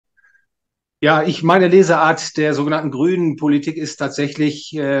Ja, meine Leseart der sogenannten grünen Politik ist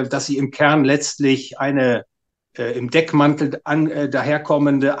tatsächlich, dass sie im Kern letztlich eine im Deckmantel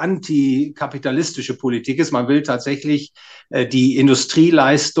daherkommende antikapitalistische Politik ist. Man will tatsächlich die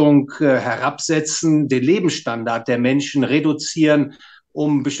Industrieleistung herabsetzen, den Lebensstandard der Menschen reduzieren,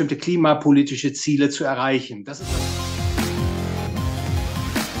 um bestimmte klimapolitische Ziele zu erreichen. Das ist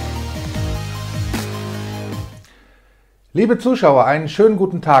Liebe Zuschauer, einen schönen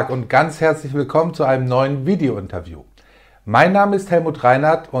guten Tag und ganz herzlich willkommen zu einem neuen Video-Interview. Mein Name ist Helmut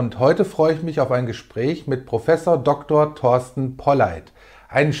Reinhardt und heute freue ich mich auf ein Gespräch mit Professor Dr. Thorsten Polleit.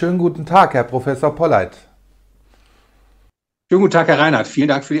 Einen schönen guten Tag, Herr Professor Polleit. Schönen guten Tag, Herr Reinhardt. Vielen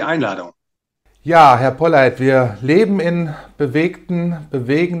Dank für die Einladung. Ja, Herr Polleit, wir leben in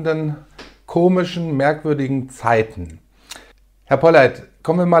bewegenden, komischen, merkwürdigen Zeiten. Herr Polleit,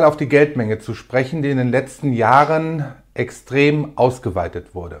 kommen wir mal auf die Geldmenge zu sprechen, die in den letzten Jahren extrem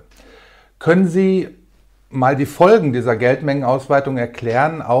ausgeweitet wurde. Können Sie mal die Folgen dieser Geldmengenausweitung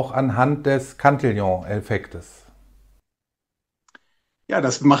erklären, auch anhand des Cantillon-Effektes? Ja,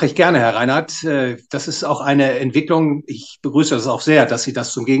 das mache ich gerne, Herr Reinhardt. Das ist auch eine Entwicklung, ich begrüße das auch sehr, dass Sie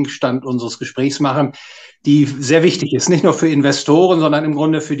das zum Gegenstand unseres Gesprächs machen, die sehr wichtig ist, nicht nur für Investoren, sondern im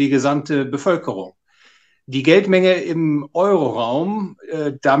Grunde für die gesamte Bevölkerung. Die Geldmenge im Euroraum,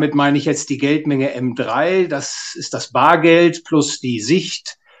 damit meine ich jetzt die Geldmenge M3, das ist das Bargeld plus die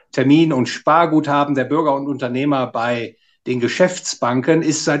Sicht, Termin- und Sparguthaben der Bürger und Unternehmer bei den Geschäftsbanken,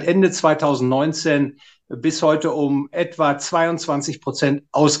 ist seit Ende 2019 bis heute um etwa 22%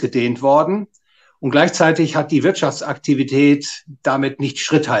 ausgedehnt worden. Und gleichzeitig hat die Wirtschaftsaktivität damit nicht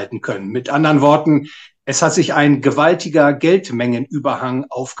Schritt halten können. Mit anderen Worten, es hat sich ein gewaltiger Geldmengenüberhang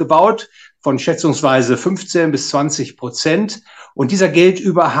aufgebaut von schätzungsweise 15-20%. Und dieser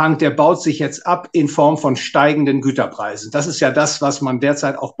Geldüberhang, der baut sich jetzt ab in Form von steigenden Güterpreisen. Das ist ja das, was man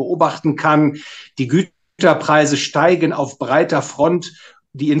derzeit auch beobachten kann. Die Güterpreise steigen auf breiter Front.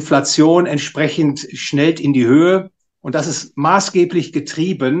 Die Inflation entsprechend schnellt in die Höhe. Und das ist maßgeblich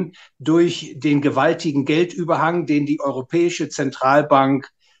getrieben durch den gewaltigen Geldüberhang, den die Europäische Zentralbank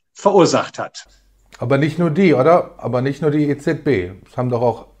verursacht hat. Aber nicht nur die, oder? Aber nicht nur die EZB. Das haben doch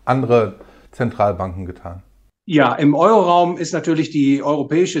auch andere Zentralbanken getan. Ja, im Euroraum ist natürlich die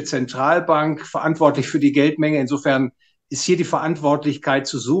Europäische Zentralbank verantwortlich für die Geldmenge. Insofern ist hier die Verantwortlichkeit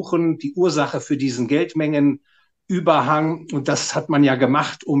zu suchen, die Ursache für diesen Geldmengenüberhang. Und das hat man ja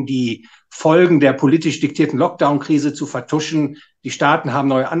gemacht, um die Folgen der politisch diktierten Lockdown-Krise zu vertuschen. Die Staaten haben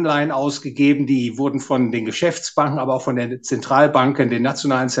neue Anleihen ausgegeben, die wurden von den Geschäftsbanken, aber auch von den Zentralbanken, den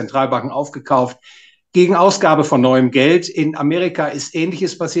nationalen Zentralbanken aufgekauft, gegen Ausgabe von neuem Geld. In Amerika ist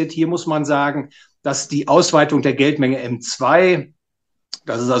Ähnliches passiert. Hier muss man sagen, dass die Ausweitung der Geldmenge M2,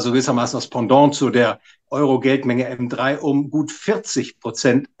 das ist also gewissermaßen das Pendant zu der Euro-Geldmenge M3, um gut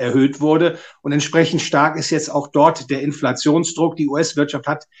 40% erhöht wurde. Und entsprechend stark ist jetzt auch dort der Inflationsdruck. Die US-Wirtschaft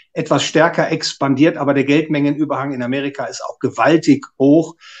hat etwas stärker expandiert, aber der Geldmengenüberhang in Amerika ist auch gewaltig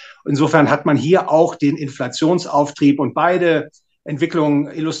hoch. Insofern hat man hier auch den Inflationsauftrieb, und beide Entwicklungen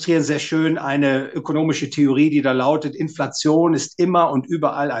illustrieren sehr schön eine ökonomische Theorie, die da lautet: Inflation ist immer und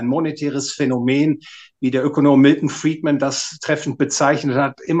überall ein monetäres Phänomen, wie der Ökonom Milton Friedman das treffend bezeichnet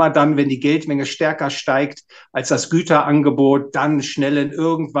hat. Immer dann, wenn die Geldmenge stärker steigt als das Güterangebot, dann schnellen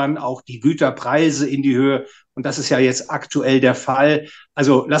irgendwann auch die Güterpreise in die Höhe. Und das ist ja jetzt aktuell der Fall.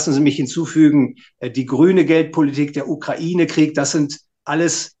 Also lassen Sie mich hinzufügen, die grüne Geldpolitik, der Ukraine-Krieg, das sind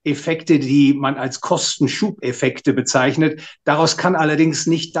alles Effekte, die man als Kostenschubeffekte bezeichnet. Daraus kann allerdings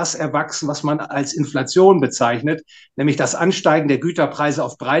nicht das erwachsen, was man als Inflation bezeichnet, nämlich das Ansteigen der Güterpreise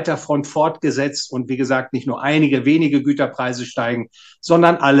auf breiter Front fortgesetzt. Und wie gesagt, nicht nur einige wenige Güterpreise steigen,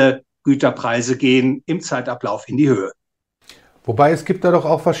 sondern alle Güterpreise gehen im Zeitablauf in die Höhe. Wobei es gibt da doch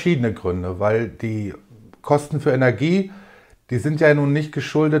auch verschiedene Gründe, weil die Kosten für Energie, die sind ja nun nicht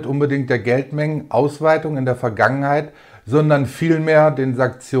geschuldet unbedingt der Geldmengenausweitung in der Vergangenheit, sondern vielmehr den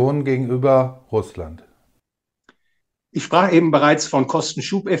Sanktionen gegenüber Russland. Ich sprach eben bereits von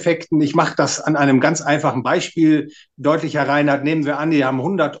Kostenschubeffekten. Ich mache das an einem ganz einfachen Beispiel deutlich, Herr Reinhardt. Nehmen wir an, die haben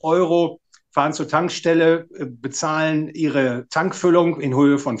 100 Euro, fahren zur Tankstelle, bezahlen ihre Tankfüllung in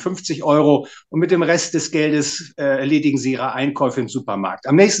Höhe von 50 Euro und mit dem Rest des Geldes erledigen sie ihre Einkäufe im Supermarkt.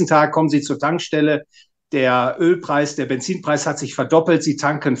 Am nächsten Tag kommen sie zur Tankstelle. Der Ölpreis, der Benzinpreis hat sich verdoppelt. Sie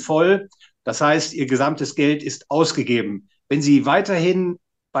tanken voll. Das heißt, ihr gesamtes Geld ist ausgegeben. Wenn Sie weiterhin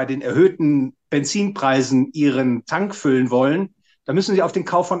bei den erhöhten Benzinpreisen Ihren Tank füllen wollen, dann müssen Sie auf den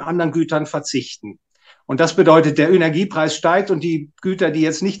Kauf von anderen Gütern verzichten. Und das bedeutet, der Energiepreis steigt und die Güter, die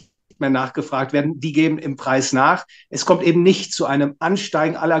jetzt nicht mehr nachgefragt werden, die geben im Preis nach. Es kommt eben nicht zu einem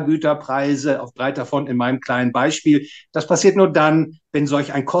Ansteigen aller Güterpreise auf breiter Front in meinem kleinen Beispiel. Das passiert nur dann, wenn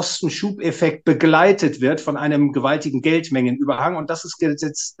solch ein Kostenschubeffekt begleitet wird von einem gewaltigen Geldmengenüberhang. Und das ist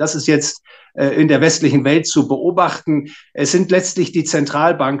jetzt in der westlichen Welt zu beobachten. Es sind letztlich die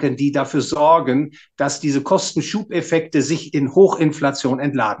Zentralbanken, die dafür sorgen, dass diese Kostenschubeffekte sich in Hochinflation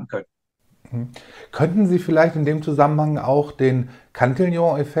entladen können. Könnten Sie vielleicht in dem Zusammenhang auch den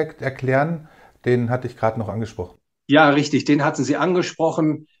Cantillon-Effekt erklären? Den hatte ich gerade noch angesprochen. Ja, richtig, den hatten Sie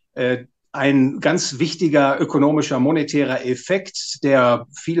angesprochen. Ein ganz wichtiger ökonomischer monetärer Effekt, der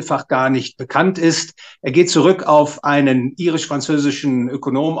vielfach gar nicht bekannt ist. Er geht zurück auf einen irisch-französischen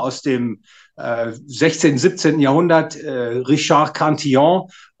Ökonom aus dem 16., 17. Jahrhundert, Richard Cantillon.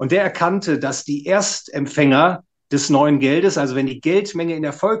 Und der erkannte, dass die Erstempfänger des neuen Geldes, also wenn die Geldmenge in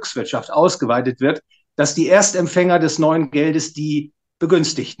der Volkswirtschaft ausgeweitet wird, dass die Erstempfänger des neuen Geldes die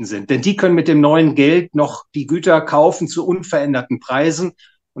Begünstigten sind. Denn die können mit dem neuen Geld noch die Güter kaufen zu unveränderten Preisen.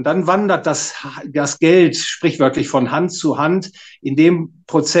 Und dann wandert das Geld sprichwörtlich von Hand zu Hand. In dem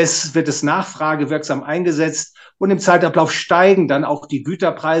Prozess wird es nachfragewirksam eingesetzt und im Zeitablauf steigen dann auch die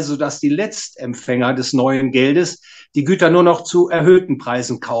Güterpreise, sodass die Letztempfänger des neuen Geldes die Güter nur noch zu erhöhten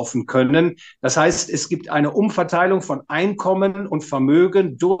Preisen kaufen können. Das heißt, es gibt eine Umverteilung von Einkommen und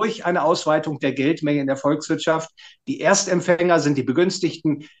Vermögen durch eine Ausweitung der Geldmenge in der Volkswirtschaft. Die Erstempfänger sind die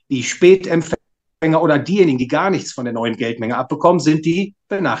Begünstigten, die Spätempfänger oder diejenigen, die gar nichts von der neuen Geldmenge abbekommen, sind die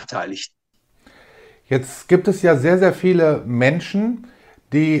Benachteiligten. Jetzt gibt es ja sehr, sehr viele Menschen,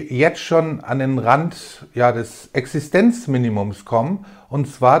 die jetzt schon an den Rand des Existenzminimums kommen, und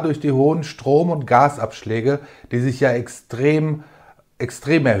zwar durch die hohen Strom- und Gasabschläge, die sich ja extrem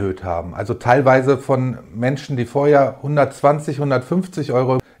erhöht haben. Also teilweise von Menschen, die vorher 120, 150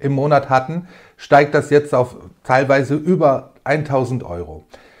 Euro im Monat hatten, steigt das jetzt auf teilweise über 1000 Euro.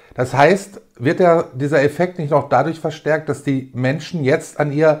 Das heißt, wird dieser Effekt nicht noch dadurch verstärkt, dass die Menschen jetzt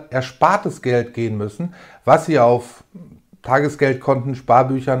an ihr erspartes Geld gehen müssen, was sie auf Tagesgeldkonten,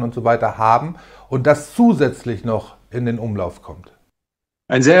 Sparbüchern und so weiter haben, und das zusätzlich noch in den Umlauf kommt?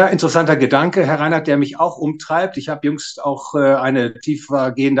 Ein sehr interessanter Gedanke, Herr Reinhardt, der mich auch umtreibt. Ich habe jüngst auch eine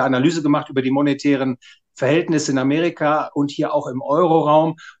tiefergehende Analyse gemacht über die monetären Verhältnisse in Amerika und hier auch im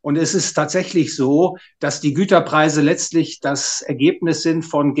Euroraum. Und es ist tatsächlich so, dass die Güterpreise letztlich das Ergebnis sind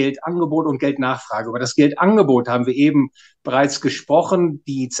von Geldangebot und Geldnachfrage. Über das Geldangebot haben wir eben bereits gesprochen.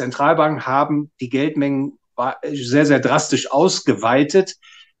 Die Zentralbanken haben die Geldmengen sehr, sehr drastisch ausgeweitet.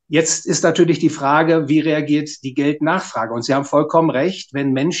 Jetzt ist natürlich die Frage, wie reagiert die Geldnachfrage? Und Sie haben vollkommen recht,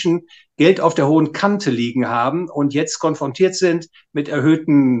 wenn Menschen Geld auf der hohen Kante liegen haben und jetzt konfrontiert sind mit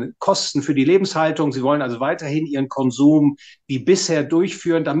erhöhten Kosten für die Lebenshaltung, sie wollen also weiterhin ihren Konsum wie bisher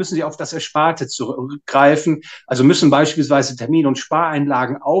durchführen, dann müssen sie auf das Ersparte zurückgreifen, also müssen beispielsweise Termin- und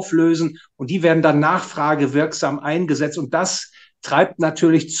Spareinlagen auflösen und die werden dann nachfragewirksam eingesetzt und das treibt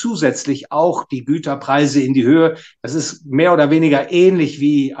natürlich zusätzlich auch die Güterpreise in die Höhe. Das ist mehr oder weniger ähnlich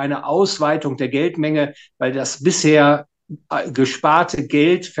wie eine Ausweitung der Geldmenge, weil das bisher gesparte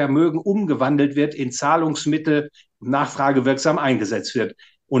Geldvermögen umgewandelt wird in Zahlungsmittel und nachfragewirksam eingesetzt wird.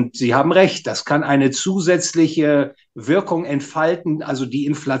 Und Sie haben recht, das kann eine zusätzliche Wirkung entfalten, also die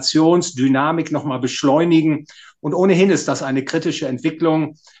Inflationsdynamik nochmal beschleunigen. Und ohnehin ist das eine kritische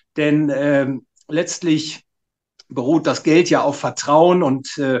Entwicklung, denn letztlich beruht das Geld ja auf Vertrauen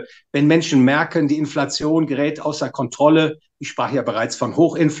und wenn Menschen merken, die Inflation gerät außer Kontrolle, ich sprach ja bereits von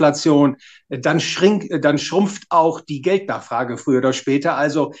Hochinflation, dann schrumpft auch die Geldnachfrage früher oder später.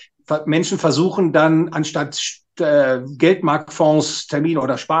 Also Menschen versuchen dann anstatt Geldmarktfonds, Termin-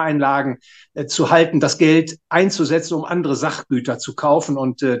 oder Spareinlagen zu halten, das Geld einzusetzen, um andere Sachgüter zu kaufen.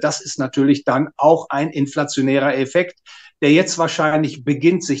 Und das ist natürlich dann auch ein inflationärer Effekt, der jetzt wahrscheinlich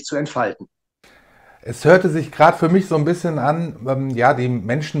beginnt, sich zu entfalten. Es hörte sich gerade für mich so ein bisschen an, die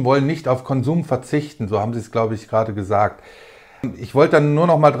Menschen wollen nicht auf Konsum verzichten, so haben Sie es, glaube ich, gerade gesagt. Ich wollte dann nur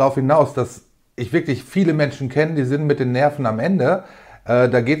noch mal darauf hinaus, dass ich wirklich viele Menschen kenne, die sind mit den Nerven am Ende.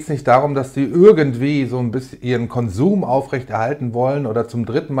 Da geht es nicht darum, dass die irgendwie so ein bisschen ihren Konsum aufrechterhalten wollen oder zum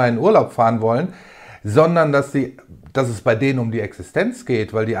dritten Mal in Urlaub fahren wollen, sondern dass es bei denen um die Existenz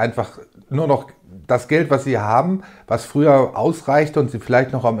geht, weil die einfach nur noch das Geld, was sie haben, was früher ausreichte und sie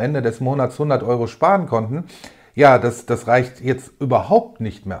vielleicht noch am Ende des Monats 100 Euro sparen konnten, das reicht jetzt überhaupt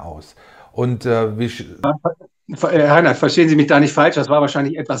nicht mehr aus. Und Herr Reinhardt, verstehen Sie mich da nicht falsch, das war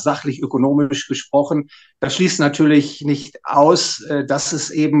wahrscheinlich etwas sachlich ökonomisch gesprochen. Das schließt natürlich nicht aus, dass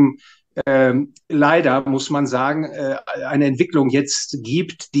es eben leider, muss man sagen, eine Entwicklung jetzt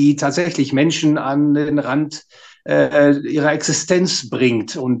gibt, die tatsächlich Menschen an den Rand ihrer Existenz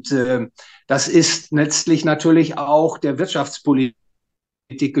bringt. Und das ist letztlich natürlich auch der Wirtschaftspolitik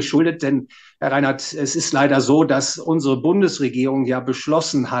geschuldet, denn Herr Reinhardt, es ist leider so, dass unsere Bundesregierung ja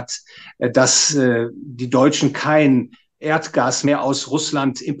beschlossen hat, dass die Deutschen kein Erdgas mehr aus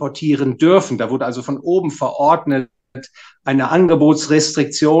Russland importieren dürfen. Da wurde also von oben verordnet, eine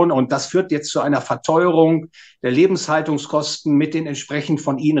Angebotsrestriktion, und das führt jetzt zu einer Verteuerung der Lebenshaltungskosten mit den entsprechend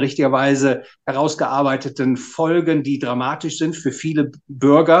von Ihnen richtigerweise herausgearbeiteten Folgen, die dramatisch sind für viele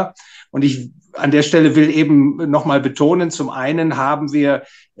Bürger. Und ich an der Stelle will eben nochmal betonen, zum einen haben wir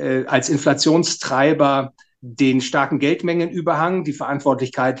als Inflationstreiber den starken Geldmengenüberhang. Die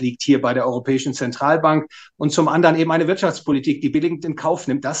Verantwortlichkeit liegt hier bei der Europäischen Zentralbank, und zum anderen eben eine Wirtschaftspolitik, die billigend in Kauf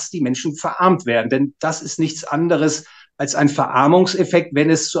nimmt, dass die Menschen verarmt werden. Denn das ist nichts anderes als ein Verarmungseffekt, wenn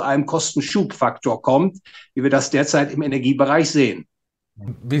es zu einem Kostenschubfaktor kommt, wie wir das derzeit im Energiebereich sehen.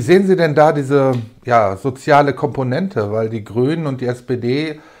 Wie sehen Sie denn da diese soziale Komponente? Weil die Grünen und die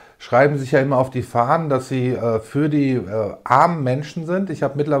SPD schreiben sich ja immer auf die Fahnen, dass sie für die armen Menschen sind. Ich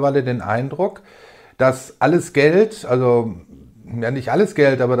habe mittlerweile den Eindruck, dass alles Geld, also ja nicht alles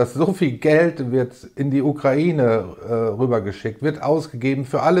Geld, aber dass so viel Geld wird in die Ukraine rübergeschickt, wird ausgegeben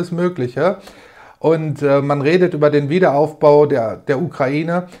für alles Mögliche. Und man redet über den Wiederaufbau der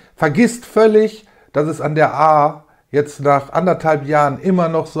Ukraine, vergisst völlig, dass es an der A jetzt nach 1,5 Jahren immer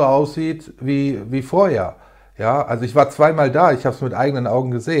noch so aussieht wie vorher. Ja, also ich war zweimal da, ich habe es mit eigenen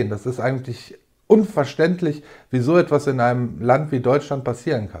Augen gesehen. Das ist eigentlich unverständlich, wie so etwas in einem Land wie Deutschland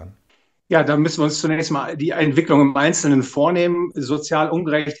passieren kann. Ja, da müssen wir uns zunächst mal die Entwicklung im Einzelnen vornehmen. Sozial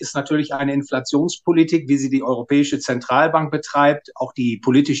ungerecht ist natürlich eine Inflationspolitik, wie sie die Europäische Zentralbank betreibt. Auch die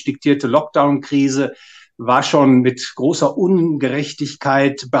politisch diktierte Lockdown-Krise war schon mit großer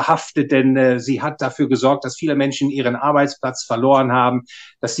Ungerechtigkeit behaftet, denn sie hat dafür gesorgt, dass viele Menschen ihren Arbeitsplatz verloren haben,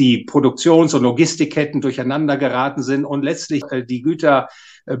 dass die Produktions- und Logistikketten durcheinander geraten sind und letztlich die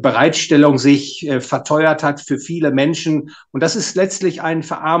Güterbereitstellung sich verteuert hat für viele Menschen. Und das ist letztlich ein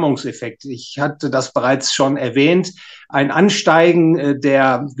Verarmungseffekt. Ich hatte das bereits schon erwähnt. Ein Ansteigen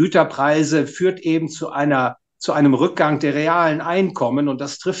der Güterpreise führt eben zu einem Rückgang der realen Einkommen. Und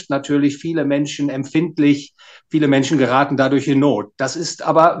das trifft natürlich viele Menschen empfindlich. Viele Menschen geraten dadurch in Not. Das ist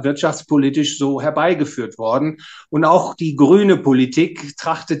aber wirtschaftspolitisch so herbeigeführt worden. Und auch die grüne Politik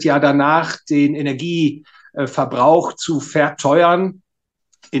trachtet ja danach, den Energieverbrauch zu verteuern,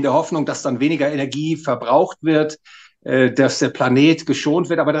 in der Hoffnung, dass dann weniger Energie verbraucht wird, dass der Planet geschont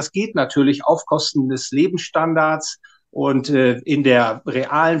wird. Aber das geht natürlich auf Kosten des Lebensstandards. Und in der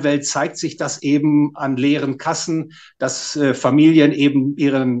realen Welt zeigt sich das eben an leeren Kassen, dass Familien eben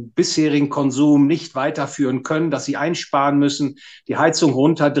ihren bisherigen Konsum nicht weiterführen können, dass sie einsparen müssen, die Heizung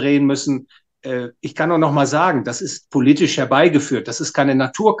runterdrehen müssen. Ich kann nur noch mal sagen, das ist politisch herbeigeführt. Das ist keine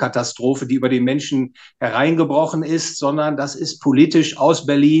Naturkatastrophe, die über die Menschen hereingebrochen ist, sondern das ist politisch aus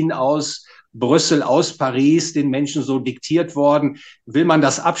Berlin, aus Brüssel, aus Paris den Menschen so diktiert worden. Will man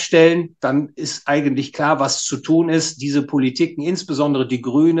das abstellen, dann ist eigentlich klar, was zu tun ist. Diese Politiken, insbesondere die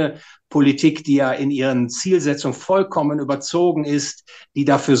grüne Politik, die ja in ihren Zielsetzungen vollkommen überzogen ist, die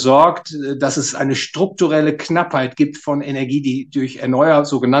dafür sorgt, dass es eine strukturelle Knappheit gibt von Energie, die durch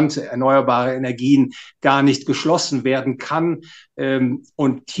sogenannte erneuerbare Energien gar nicht geschlossen werden kann.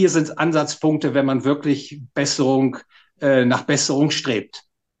 Und hier sind Ansatzpunkte, wenn man wirklich nach Besserung strebt.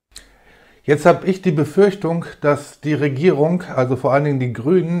 Jetzt habe ich die Befürchtung, dass die Regierung, also vor allen Dingen die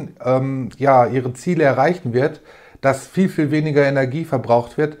Grünen, ihre Ziele erreichen wird, dass viel, viel weniger Energie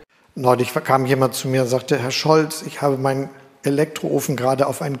verbraucht wird. Neulich kam jemand zu mir und sagte, Herr Scholz, ich habe meinen Elektroofen gerade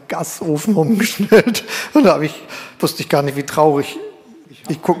auf einen Gasofen umgestellt. Und da wusste ich gar nicht, wie traurig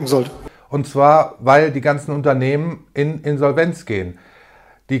ich gucken sollte. Und zwar, weil die ganzen Unternehmen in Insolvenz gehen.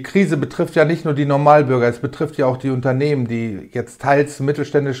 Die Krise betrifft ja nicht nur die Normalbürger, es betrifft ja auch die Unternehmen, die jetzt teils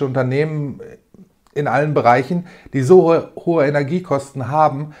mittelständische Unternehmen in allen Bereichen, die so hohe Energiekosten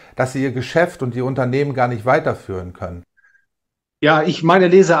haben, dass sie ihr Geschäft und ihr Unternehmen gar nicht weiterführen können. Ja, meine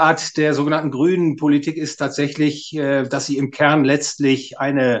Leseart der sogenannten grünen Politik ist tatsächlich, dass sie im Kern letztlich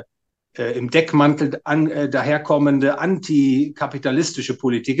eine im Deckmantel daherkommende antikapitalistische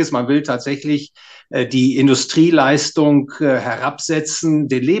Politik ist. Man will tatsächlich die Industrieleistung herabsetzen,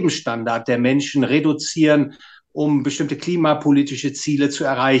 den Lebensstandard der Menschen reduzieren, um bestimmte klimapolitische Ziele zu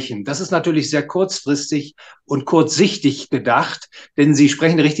erreichen. Das ist natürlich sehr kurzfristig und kurzsichtig gedacht, denn Sie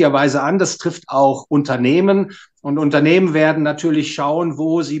sprechen richtigerweise an, das trifft auch Unternehmen. Und Unternehmen werden natürlich schauen,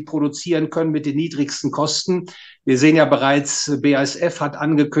 wo sie produzieren können mit den niedrigsten Kosten. Wir sehen ja bereits, BASF hat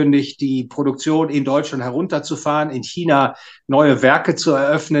angekündigt, die Produktion in Deutschland herunterzufahren, in China neue Werke zu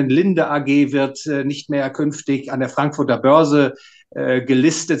eröffnen. Linde AG wird nicht mehr künftig an der Frankfurter Börse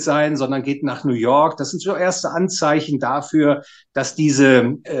gelistet sein, sondern geht nach New York. Das sind so erste Anzeichen dafür, dass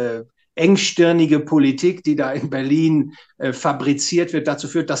diese engstirnige Politik, die da in Berlin fabriziert wird, dazu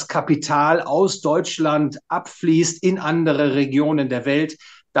führt, dass Kapital aus Deutschland abfließt in andere Regionen der Welt.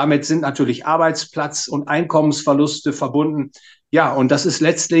 Damit sind natürlich Arbeitsplatz- und Einkommensverluste verbunden. Ja, und das ist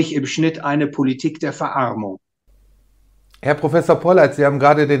letztlich im Schnitt eine Politik der Verarmung. Herr Professor Polleit, Sie haben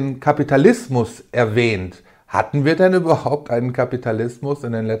gerade den Kapitalismus erwähnt. Hatten wir denn überhaupt einen Kapitalismus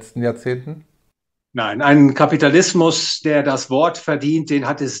in den letzten Jahrzehnten? Nein, einen Kapitalismus, der das Wort verdient, den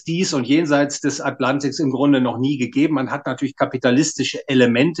hat es dies und jenseits des Atlantiks im Grunde noch nie gegeben. Man hat natürlich kapitalistische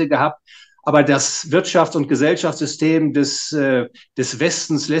Elemente gehabt, aber das Wirtschafts- und Gesellschaftssystem des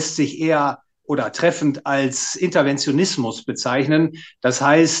Westens lässt sich eher oder treffend als Interventionismus bezeichnen. Das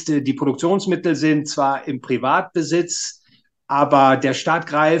heißt, die Produktionsmittel sind zwar im Privatbesitz, aber der Staat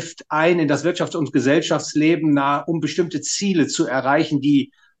greift ein in das Wirtschafts- und Gesellschaftsleben, um bestimmte Ziele zu erreichen,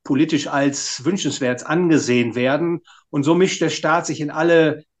 die politisch als wünschenswert angesehen werden. Und so mischt der Staat sich in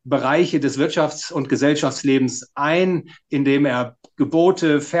alle Bereiche des Wirtschafts- und Gesellschaftslebens ein, indem er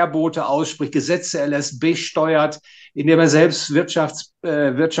Gebote, Verbote ausspricht, Gesetze erlässt, besteuert, indem er selbst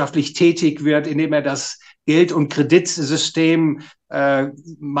wirtschaftlich tätig wird, indem er das Geld- und Kreditsystem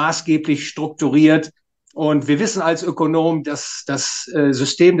maßgeblich strukturiert. Und wir wissen als Ökonom, dass das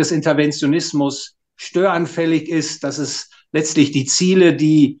System des Interventionismus störanfällig ist, dass es letztlich die Ziele,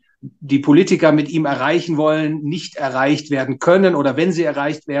 die die Politiker mit ihm erreichen wollen, nicht erreicht werden können oder wenn sie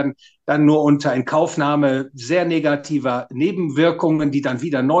erreicht werden, dann nur unter Inkaufnahme sehr negativer Nebenwirkungen, die dann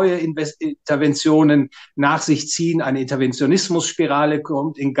wieder neue Interventionen nach sich ziehen. Eine Interventionismusspirale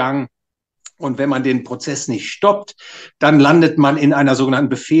kommt in Gang. Und wenn man den Prozess nicht stoppt, dann landet man in einer sogenannten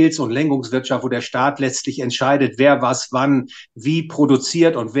Befehls- und Lenkungswirtschaft, wo der Staat letztlich entscheidet, wer was wann wie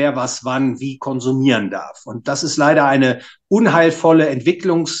produziert und wer was wann wie konsumieren darf. Und das ist leider eine unheilvolle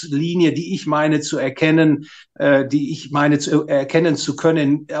Entwicklungslinie, die ich meine zu erkennen zu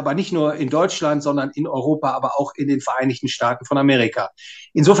können, aber nicht nur in Deutschland, sondern in Europa, aber auch in den Vereinigten Staaten von Amerika.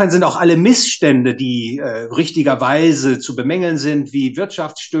 Insofern sind auch alle Missstände, die richtigerweise zu bemängeln sind, wie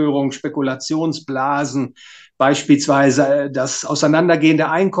Wirtschaftsstörungen, Spekulationsblasen, beispielsweise das Auseinandergehen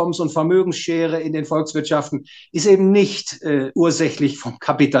der Einkommens- und Vermögensschere in den Volkswirtschaften, ist eben nicht ursächlich vom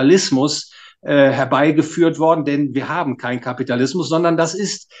Kapitalismus herbeigeführt worden, denn wir haben keinen Kapitalismus, sondern das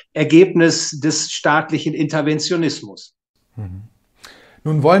ist Ergebnis des staatlichen Interventionismus.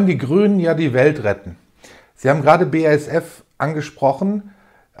 Nun wollen die Grünen ja die Welt retten. Sie haben gerade BASF angesprochen.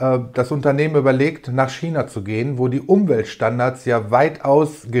 Das Unternehmen überlegt, nach China zu gehen, wo die Umweltstandards ja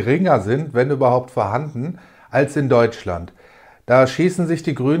weitaus geringer sind, wenn überhaupt vorhanden, als in Deutschland. Da schießen sich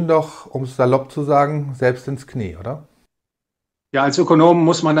die Grünen doch, um es salopp zu sagen, selbst ins Knie, oder? Ja, als Ökonom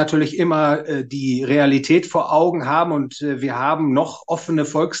muss man natürlich immer die Realität vor Augen haben und wir haben noch offene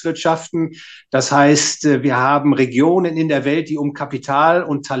Volkswirtschaften. Das heißt, wir haben Regionen in der Welt, die um Kapital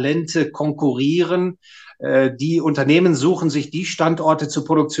und Talente konkurrieren. Die Unternehmen suchen sich die Standorte zur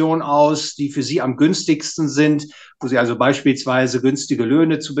Produktion aus, die für sie am günstigsten sind, wo sie also beispielsweise günstige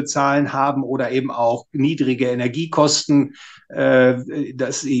Löhne zu bezahlen haben oder eben auch niedrige Energiekosten,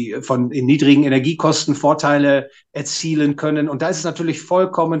 dass sie von in niedrigen Energiekosten Vorteile erzielen können. Und da ist es natürlich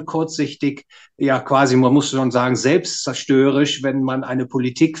vollkommen kurzsichtig, ja quasi, man muss schon sagen, selbstzerstörerisch, wenn man eine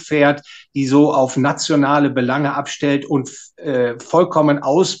Politik fährt, die so auf nationale Belange abstellt und vollkommen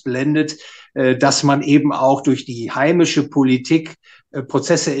ausblendet, dass man eben auch durch die heimische Politik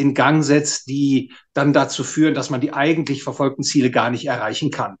Prozesse in Gang setzt, die dann dazu führen, dass man die eigentlich verfolgten Ziele gar nicht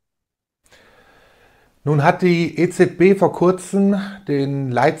erreichen kann. Nun hat die EZB vor kurzem den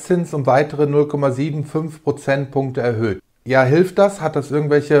Leitzins um weitere 0,75 Prozentpunkte erhöht. Ja, hilft das? Hat das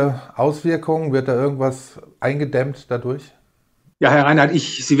irgendwelche Auswirkungen? Wird da irgendwas eingedämmt dadurch? Ja, Herr Reinhardt,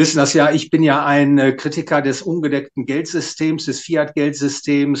 Sie wissen das ja, ich bin ja ein Kritiker des ungedeckten Geldsystems, des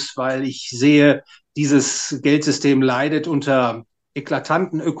Fiat-Geldsystems, weil ich sehe, dieses Geldsystem leidet unter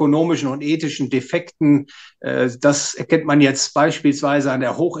eklatanten ökonomischen und ethischen Defekten. Das erkennt man jetzt beispielsweise an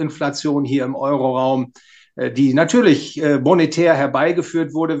der Hochinflation hier im Euroraum, die natürlich monetär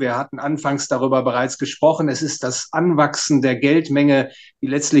herbeigeführt wurde. Wir hatten anfangs darüber bereits gesprochen. Es ist das Anwachsen der Geldmenge, die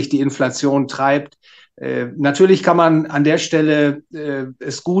letztlich die Inflation treibt. Natürlich kann man an der Stelle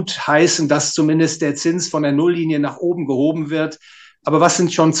es gut heißen, dass zumindest der Zins von der Nulllinie nach oben gehoben wird. Aber was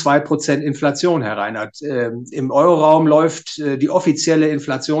sind schon 2% Inflation, Herr Reinhardt? Im Euroraum läuft die offizielle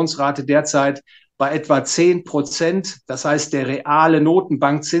Inflationsrate derzeit bei etwa 10%. Das heißt, der reale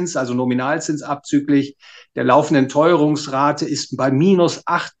Notenbankzins, also Nominalzins abzüglich der laufenden Teuerungsrate, ist bei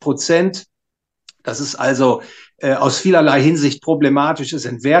 -8%. Das ist also aus vielerlei Hinsicht problematisch. Es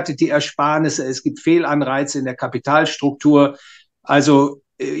entwertet die Ersparnisse, es gibt Fehlanreize in der Kapitalstruktur. Also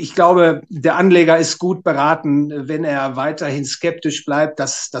Ich glaube, der Anleger ist gut beraten, wenn er weiterhin skeptisch bleibt,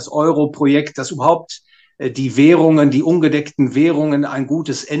 dass das Euro-Projekt, dass überhaupt die Währungen, die ungedeckten Währungen ein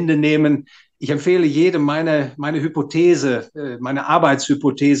gutes Ende nehmen. Ich empfehle jedem, meine Hypothese, meine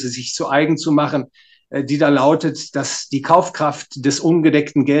Arbeitshypothese, sich zu eigen zu machen, die da lautet, dass die Kaufkraft des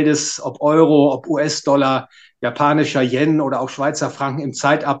ungedeckten Geldes, ob Euro, ob US-Dollar, japanischer Yen oder auch Schweizer Franken im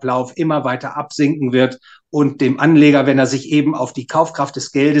Zeitablauf immer weiter absinken wird und dem Anleger, wenn er sich eben auf die Kaufkraft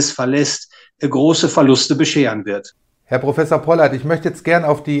des Geldes verlässt, große Verluste bescheren wird. Herr Professor Polleit, ich möchte jetzt gern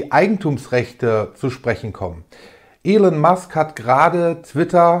auf die Eigentumsrechte zu sprechen kommen. Elon Musk hat gerade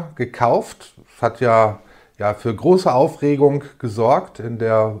Twitter gekauft. Das hat ja für große Aufregung gesorgt in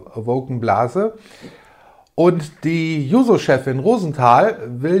der woken Blase. Und die Juso-Chefin Rosenthal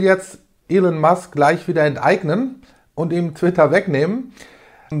will jetzt Elon Musk gleich wieder enteignen und ihm Twitter wegnehmen.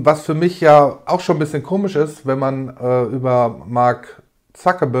 Was für mich ja auch schon ein bisschen komisch ist, wenn man über Mark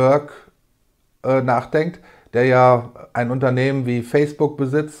Zuckerberg nachdenkt, der ja ein Unternehmen wie Facebook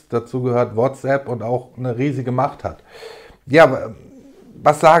besitzt, dazu gehört WhatsApp und auch eine riesige Macht hat. Ja,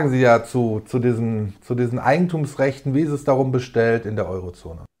 was sagen Sie ja zu diesen Eigentumsrechten? Wie ist es darum bestellt in der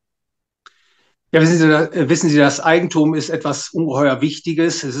Eurozone? Ja, wissen Sie, das Eigentum ist etwas ungeheuer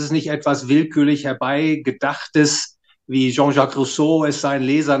Wichtiges. Es ist nicht etwas willkürlich herbeigedachtes, wie Jean-Jacques Rousseau es seinen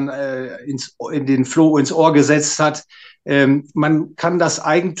Lesern in den Floh ins Ohr gesetzt hat. Man kann das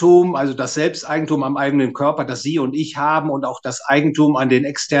Eigentum, also das Selbsteigentum am eigenen Körper, das Sie und ich haben, und auch das Eigentum an den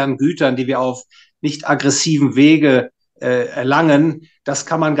externen Gütern, die wir auf nicht aggressiven Wege erlangen, das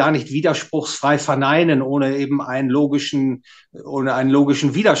kann man gar nicht widerspruchsfrei verneinen, ohne einen logischen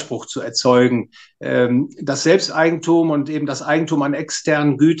Widerspruch zu erzeugen. Das Selbsteigentum und eben das Eigentum an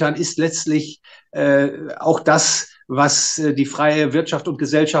externen Gütern ist letztlich auch das, was die freie Wirtschaft und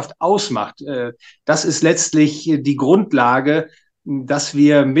Gesellschaft ausmacht. Das ist letztlich die Grundlage, dass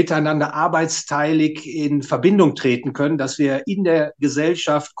wir miteinander arbeitsteilig in Verbindung treten können, dass wir in der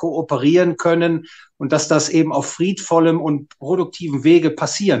Gesellschaft kooperieren können und dass das eben auf friedvollem und produktivem Wege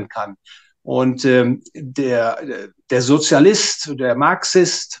passieren kann. Und der Sozialist, der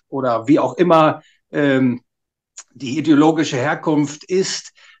Marxist oder wie auch immer die ideologische Herkunft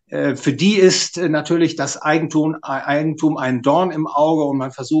ist, für die ist natürlich das Eigentum ein Dorn im Auge und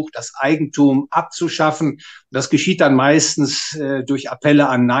man versucht, das Eigentum abzuschaffen. Das geschieht dann meistens durch Appelle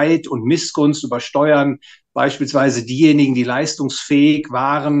an Neid und Missgunst über Steuern, beispielsweise diejenigen, die leistungsfähig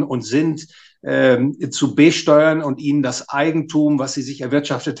waren und sind, zu besteuern und ihnen das Eigentum, was sie sich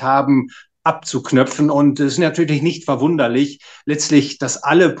erwirtschaftet haben, abzuknöpfen. Und es ist natürlich nicht verwunderlich, letztlich, dass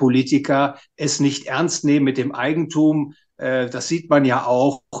alle Politiker es nicht ernst nehmen mit dem Eigentum. Das sieht man ja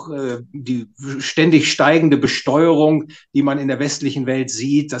auch, die ständig steigende Besteuerung, die man in der westlichen Welt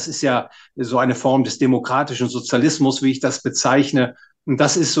sieht. Das ist ja so eine Form des demokratischen Sozialismus, wie ich das bezeichne. Und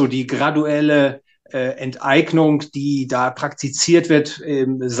das ist so die graduelle Enteignung, die da praktiziert wird.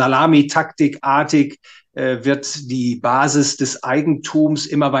 Salamitaktikartig wird die Basis des Eigentums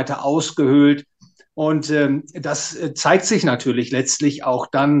immer weiter ausgehöhlt. Und das zeigt sich natürlich letztlich auch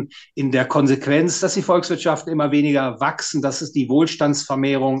dann in der Konsequenz, dass die Volkswirtschaften immer weniger wachsen, dass es die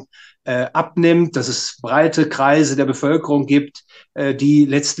Wohlstandsvermehrung abnimmt, dass es breite Kreise der Bevölkerung gibt, die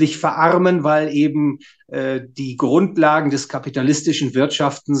letztlich verarmen, weil eben die Grundlagen des kapitalistischen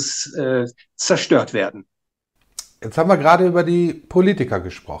Wirtschaftens zerstört werden. Jetzt haben wir gerade über die Politiker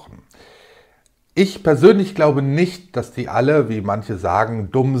gesprochen. Ich persönlich glaube nicht, dass die alle, wie manche sagen,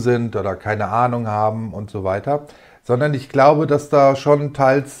 dumm sind oder keine Ahnung haben und so weiter, sondern ich glaube, dass da schon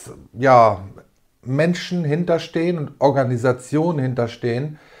teils Menschen hinterstehen und Organisationen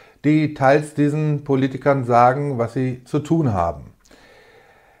hinterstehen, die teils diesen Politikern sagen, was sie zu tun haben.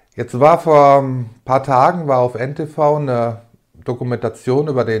 Jetzt war vor ein paar Tagen auf NTV eine Dokumentation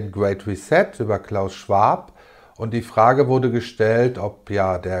über den Great Reset, über Klaus Schwab. Und die Frage wurde gestellt, ob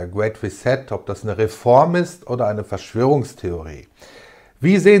der Great Reset, ob das eine Reform ist oder eine Verschwörungstheorie.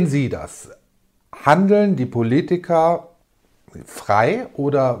 Wie sehen Sie das? Handeln die Politiker frei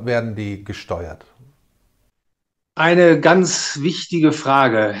oder werden die gesteuert? Eine ganz wichtige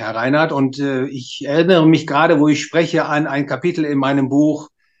Frage, Herr Reinhardt. Und ich erinnere mich gerade, wo ich spreche, an ein Kapitel in meinem Buch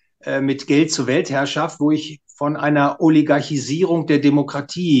mit Geld zur Weltherrschaft, wo ich von einer Oligarchisierung der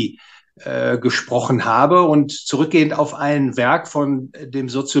Demokratie gesprochen habe und zurückgehend auf ein Werk von dem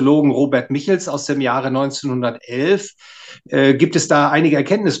Soziologen Robert Michels aus dem Jahre 1911 gibt es da einige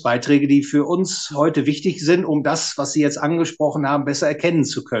Erkenntnisbeiträge, die für uns heute wichtig sind, um das, was Sie jetzt angesprochen haben, besser erkennen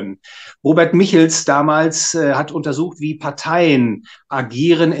zu können. Robert Michels damals hat untersucht, wie Parteien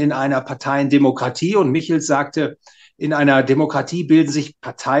agieren in einer Parteiendemokratie, und Michels sagte, In einer Demokratie bilden sich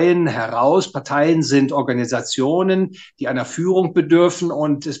Parteien heraus. Parteien sind Organisationen, die einer Führung bedürfen,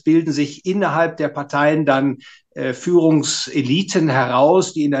 und es bilden sich innerhalb der Parteien dann Führungseliten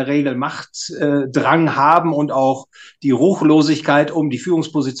heraus, die in der Regel Machtdrang haben und auch die Ruchlosigkeit, um die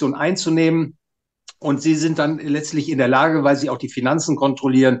Führungsposition einzunehmen. Und sie sind dann letztlich in der Lage, weil sie auch die Finanzen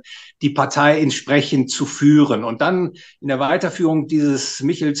kontrollieren, die Partei entsprechend zu führen. Und dann in der Weiterführung dieses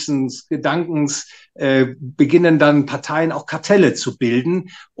Michelsens Gedankens beginnen dann Parteien auch Kartelle zu bilden.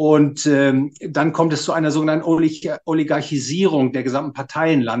 Und dann kommt es zu einer sogenannten Oligarchisierung der gesamten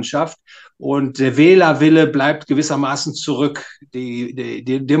Parteienlandschaft. Und der Wählerwille bleibt gewissermaßen zurück. Die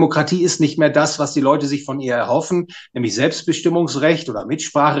Demokratie ist nicht mehr das, was die Leute sich von ihr erhoffen, nämlich Selbstbestimmungsrecht oder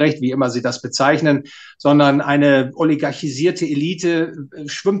Mitspracherecht, wie immer sie das bezeichnen, sondern eine oligarchisierte Elite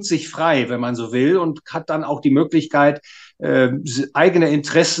schwimmt sich frei, wenn man so will, und hat dann auch die Möglichkeit, eigene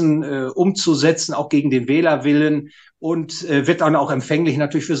Interessen umzusetzen, auch gegen den Wählerwillen, und wird dann auch empfänglich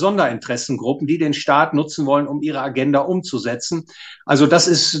natürlich für Sonderinteressengruppen, die den Staat nutzen wollen, um ihre Agenda umzusetzen. Also das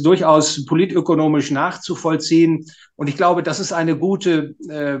ist durchaus politökonomisch nachzuvollziehen. Und ich glaube, das ist eine gute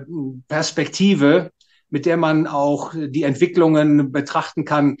Perspektive, mit der man auch die Entwicklungen betrachten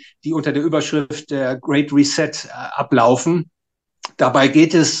kann, die unter der Überschrift der Great Reset ablaufen. Dabei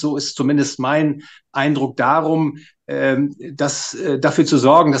geht es, so ist zumindest mein Eindruck, darum, dafür zu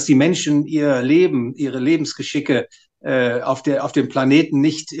sorgen, dass die Menschen ihr Leben, ihre Lebensgeschicke auf dem Planeten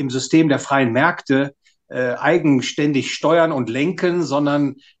nicht im System der freien Märkte eigenständig steuern und lenken,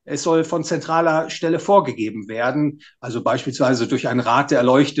 sondern es soll von zentraler Stelle vorgegeben werden, also beispielsweise durch einen Rat der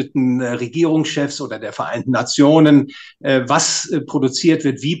erleuchteten Regierungschefs oder der Vereinten Nationen, was produziert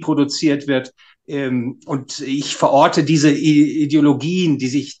wird, wie produziert wird. Und ich verorte diese Ideologien,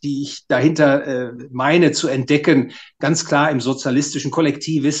 die ich dahinter meine zu entdecken, ganz klar im sozialistischen,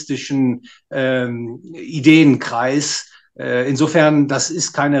 kollektivistischen Ideenkreis. Insofern, das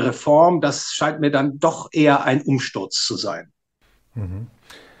ist keine Reform, das scheint mir dann doch eher ein Umsturz zu sein. Mhm.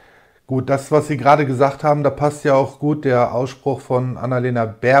 Gut, das, was Sie gerade gesagt haben, da passt ja auch gut der Ausspruch von Annalena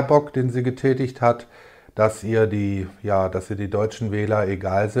Baerbock, den sie getätigt hat, dass ihr die deutschen Wähler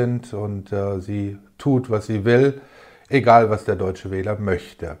egal sind und sie tut, was sie will, egal was der deutsche Wähler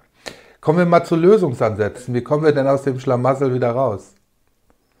möchte. Kommen wir mal zu Lösungsansätzen. Wie kommen wir denn aus dem Schlamassel wieder raus?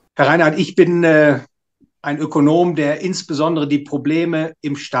 Herr Reinhardt, ich bin ein Ökonom, der insbesondere die Probleme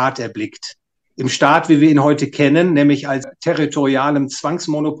im Staat erblickt. Im Staat, wie wir ihn heute kennen, nämlich als territorialem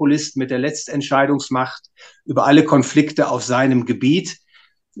Zwangsmonopolist mit der Letztentscheidungsmacht über alle Konflikte auf seinem Gebiet.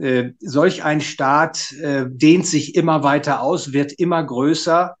 Solch ein Staat dehnt sich immer weiter aus, wird immer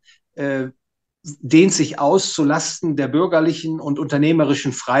größer, dehnt sich aus zu Lasten der bürgerlichen und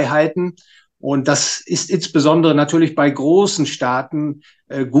unternehmerischen Freiheiten. Und das ist insbesondere natürlich bei großen Staaten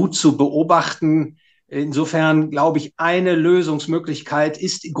gut zu beobachten. Insofern glaube ich, eine Lösungsmöglichkeit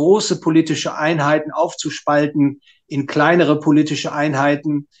ist, große politische Einheiten aufzuspalten in kleinere politische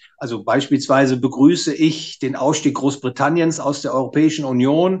Einheiten. Also beispielsweise begrüße ich den Ausstieg Großbritanniens aus der Europäischen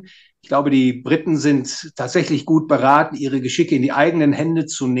Union. Ich glaube, die Briten sind tatsächlich gut beraten, ihre Geschicke in die eigenen Hände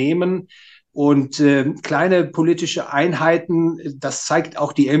zu nehmen. Und kleine politische Einheiten, das zeigt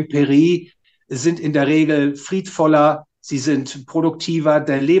auch die Empirie, sind in der Regel friedvoller, sie sind produktiver,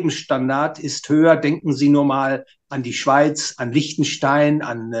 der Lebensstandard ist höher. Denken Sie nur mal an die Schweiz, an Liechtenstein,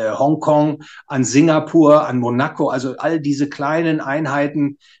 an Hongkong, an Singapur, an Monaco, also all diese kleinen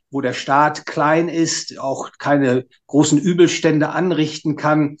Einheiten, wo der Staat klein ist, auch keine großen Übelstände anrichten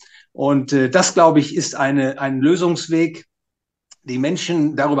kann. Und das, glaube ich, ist ein Lösungsweg, die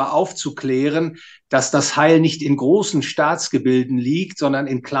Menschen darüber aufzuklären, dass das Heil nicht in großen Staatsgebilden liegt, sondern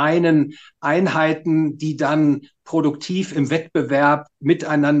in kleinen Einheiten, die dann produktiv im Wettbewerb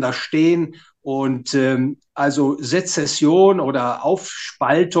miteinander stehen. Und also Sezession oder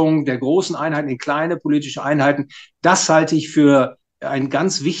Aufspaltung der großen Einheiten in kleine politische Einheiten, das halte ich für einen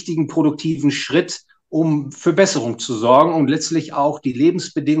ganz wichtigen produktiven Schritt, um für Besserung zu sorgen und letztlich auch die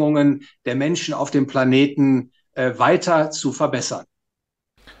Lebensbedingungen der Menschen auf dem Planeten weiter zu verbessern.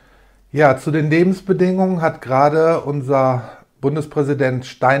 Ja, zu den Lebensbedingungen hat gerade unser Bundespräsident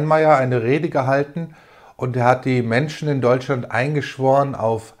Steinmeier eine Rede gehalten und er hat die Menschen in Deutschland eingeschworen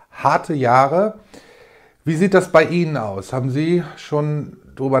auf harte Jahre. Wie sieht das bei Ihnen aus? Haben Sie schon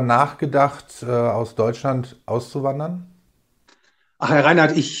darüber nachgedacht, aus Deutschland auszuwandern? Ach, Herr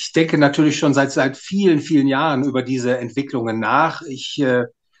Reinhardt, ich denke natürlich schon seit vielen, vielen Jahren über diese Entwicklungen nach. Ich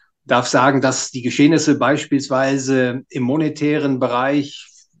darf sagen, dass die Geschehnisse beispielsweise im monetären Bereich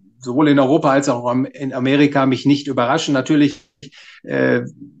sowohl in Europa als auch in Amerika mich nicht überraschen. Natürlich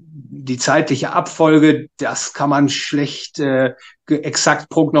Die zeitliche Abfolge, das kann man schlecht exakt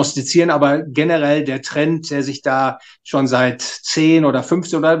prognostizieren, aber generell der Trend, der sich da schon seit 10 oder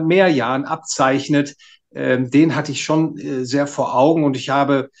 15 oder mehr Jahren abzeichnet, den hatte ich schon sehr vor Augen und ich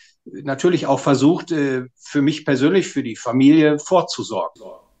habe natürlich auch versucht, für mich persönlich, für die Familie vorzusorgen.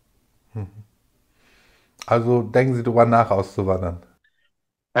 Also denken Sie darüber nach, auszuwandern?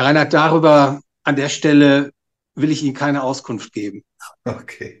 Herr Reinhardt, darüber an der Stelle will ich Ihnen keine Auskunft geben.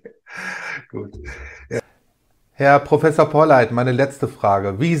 Okay, gut. Ja. Herr Professor Polleit, meine letzte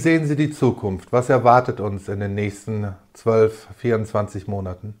Frage. Wie sehen Sie die Zukunft? Was erwartet uns in den nächsten 12, 24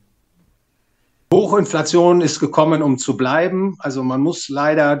 Monaten? Hochinflation ist gekommen, um zu bleiben. Also man muss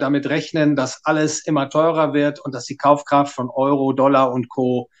leider damit rechnen, dass alles immer teurer wird und dass die Kaufkraft von Euro, Dollar und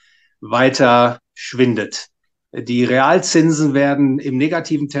Co. weiter schwindet. Die Realzinsen werden im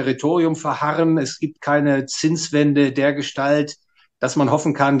negativen Territorium verharren. Es gibt keine Zinswende der Gestalt, dass man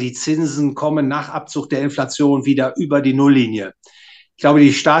hoffen kann, die Zinsen kommen nach Abzug der Inflation wieder über die Nulllinie. Ich glaube,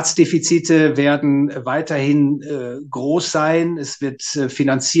 die Staatsdefizite werden weiterhin groß sein. Es wird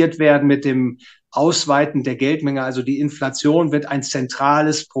finanziert werden mit dem Ausweiten der Geldmenge. Also die Inflation wird ein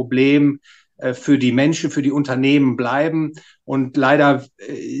zentrales Problem für die Menschen, für die Unternehmen bleiben. Und leider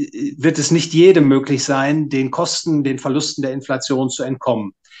wird es nicht jedem möglich sein, den Kosten, den Verlusten der Inflation zu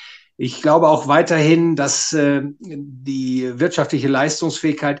entkommen. Ich glaube auch weiterhin, dass die wirtschaftliche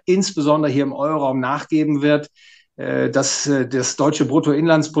Leistungsfähigkeit insbesondere hier im Euroraum nachgeben wird, dass das deutsche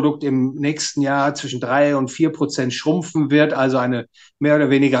Bruttoinlandsprodukt im nächsten Jahr zwischen 3 und 4% schrumpfen wird, also eine mehr oder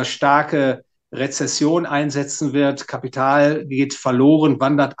weniger starke Rezession einsetzen wird. Kapital geht verloren,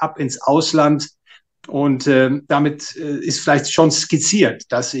 wandert ab ins Ausland. Und damit ist vielleicht schon skizziert,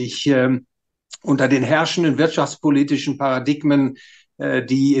 dass ich unter den herrschenden wirtschaftspolitischen Paradigmen,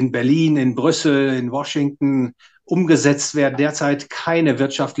 die in Berlin, in Brüssel, in Washington umgesetzt werden, derzeit keine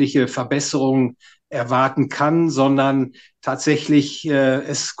wirtschaftliche Verbesserung erwarten kann, sondern tatsächlich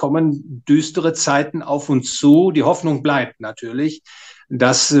es kommen düstere Zeiten auf uns zu. Die Hoffnung bleibt natürlich,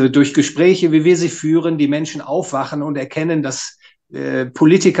 dass durch Gespräche, wie wir sie führen, die Menschen aufwachen und erkennen, dass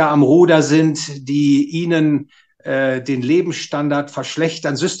Politiker am Ruder sind, die ihnen den Lebensstandard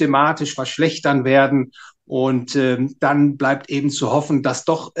verschlechtern, systematisch verschlechtern werden. Und dann bleibt eben zu hoffen, dass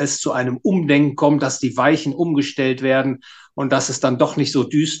doch es zu einem Umdenken kommt, dass die Weichen umgestellt werden und dass es dann doch nicht so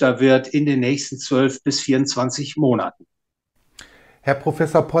düster wird in den nächsten 12 bis 24 Monaten. Herr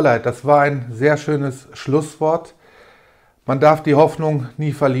Professor Polleit, das war ein sehr schönes Schlusswort. Man darf die Hoffnung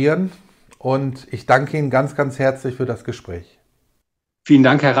nie verlieren und ich danke Ihnen ganz, ganz herzlich für das Gespräch. Vielen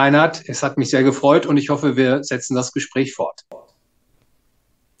Dank, Herr Reinhardt. Es hat mich sehr gefreut und ich hoffe, wir setzen das Gespräch fort.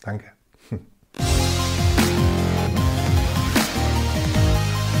 Danke.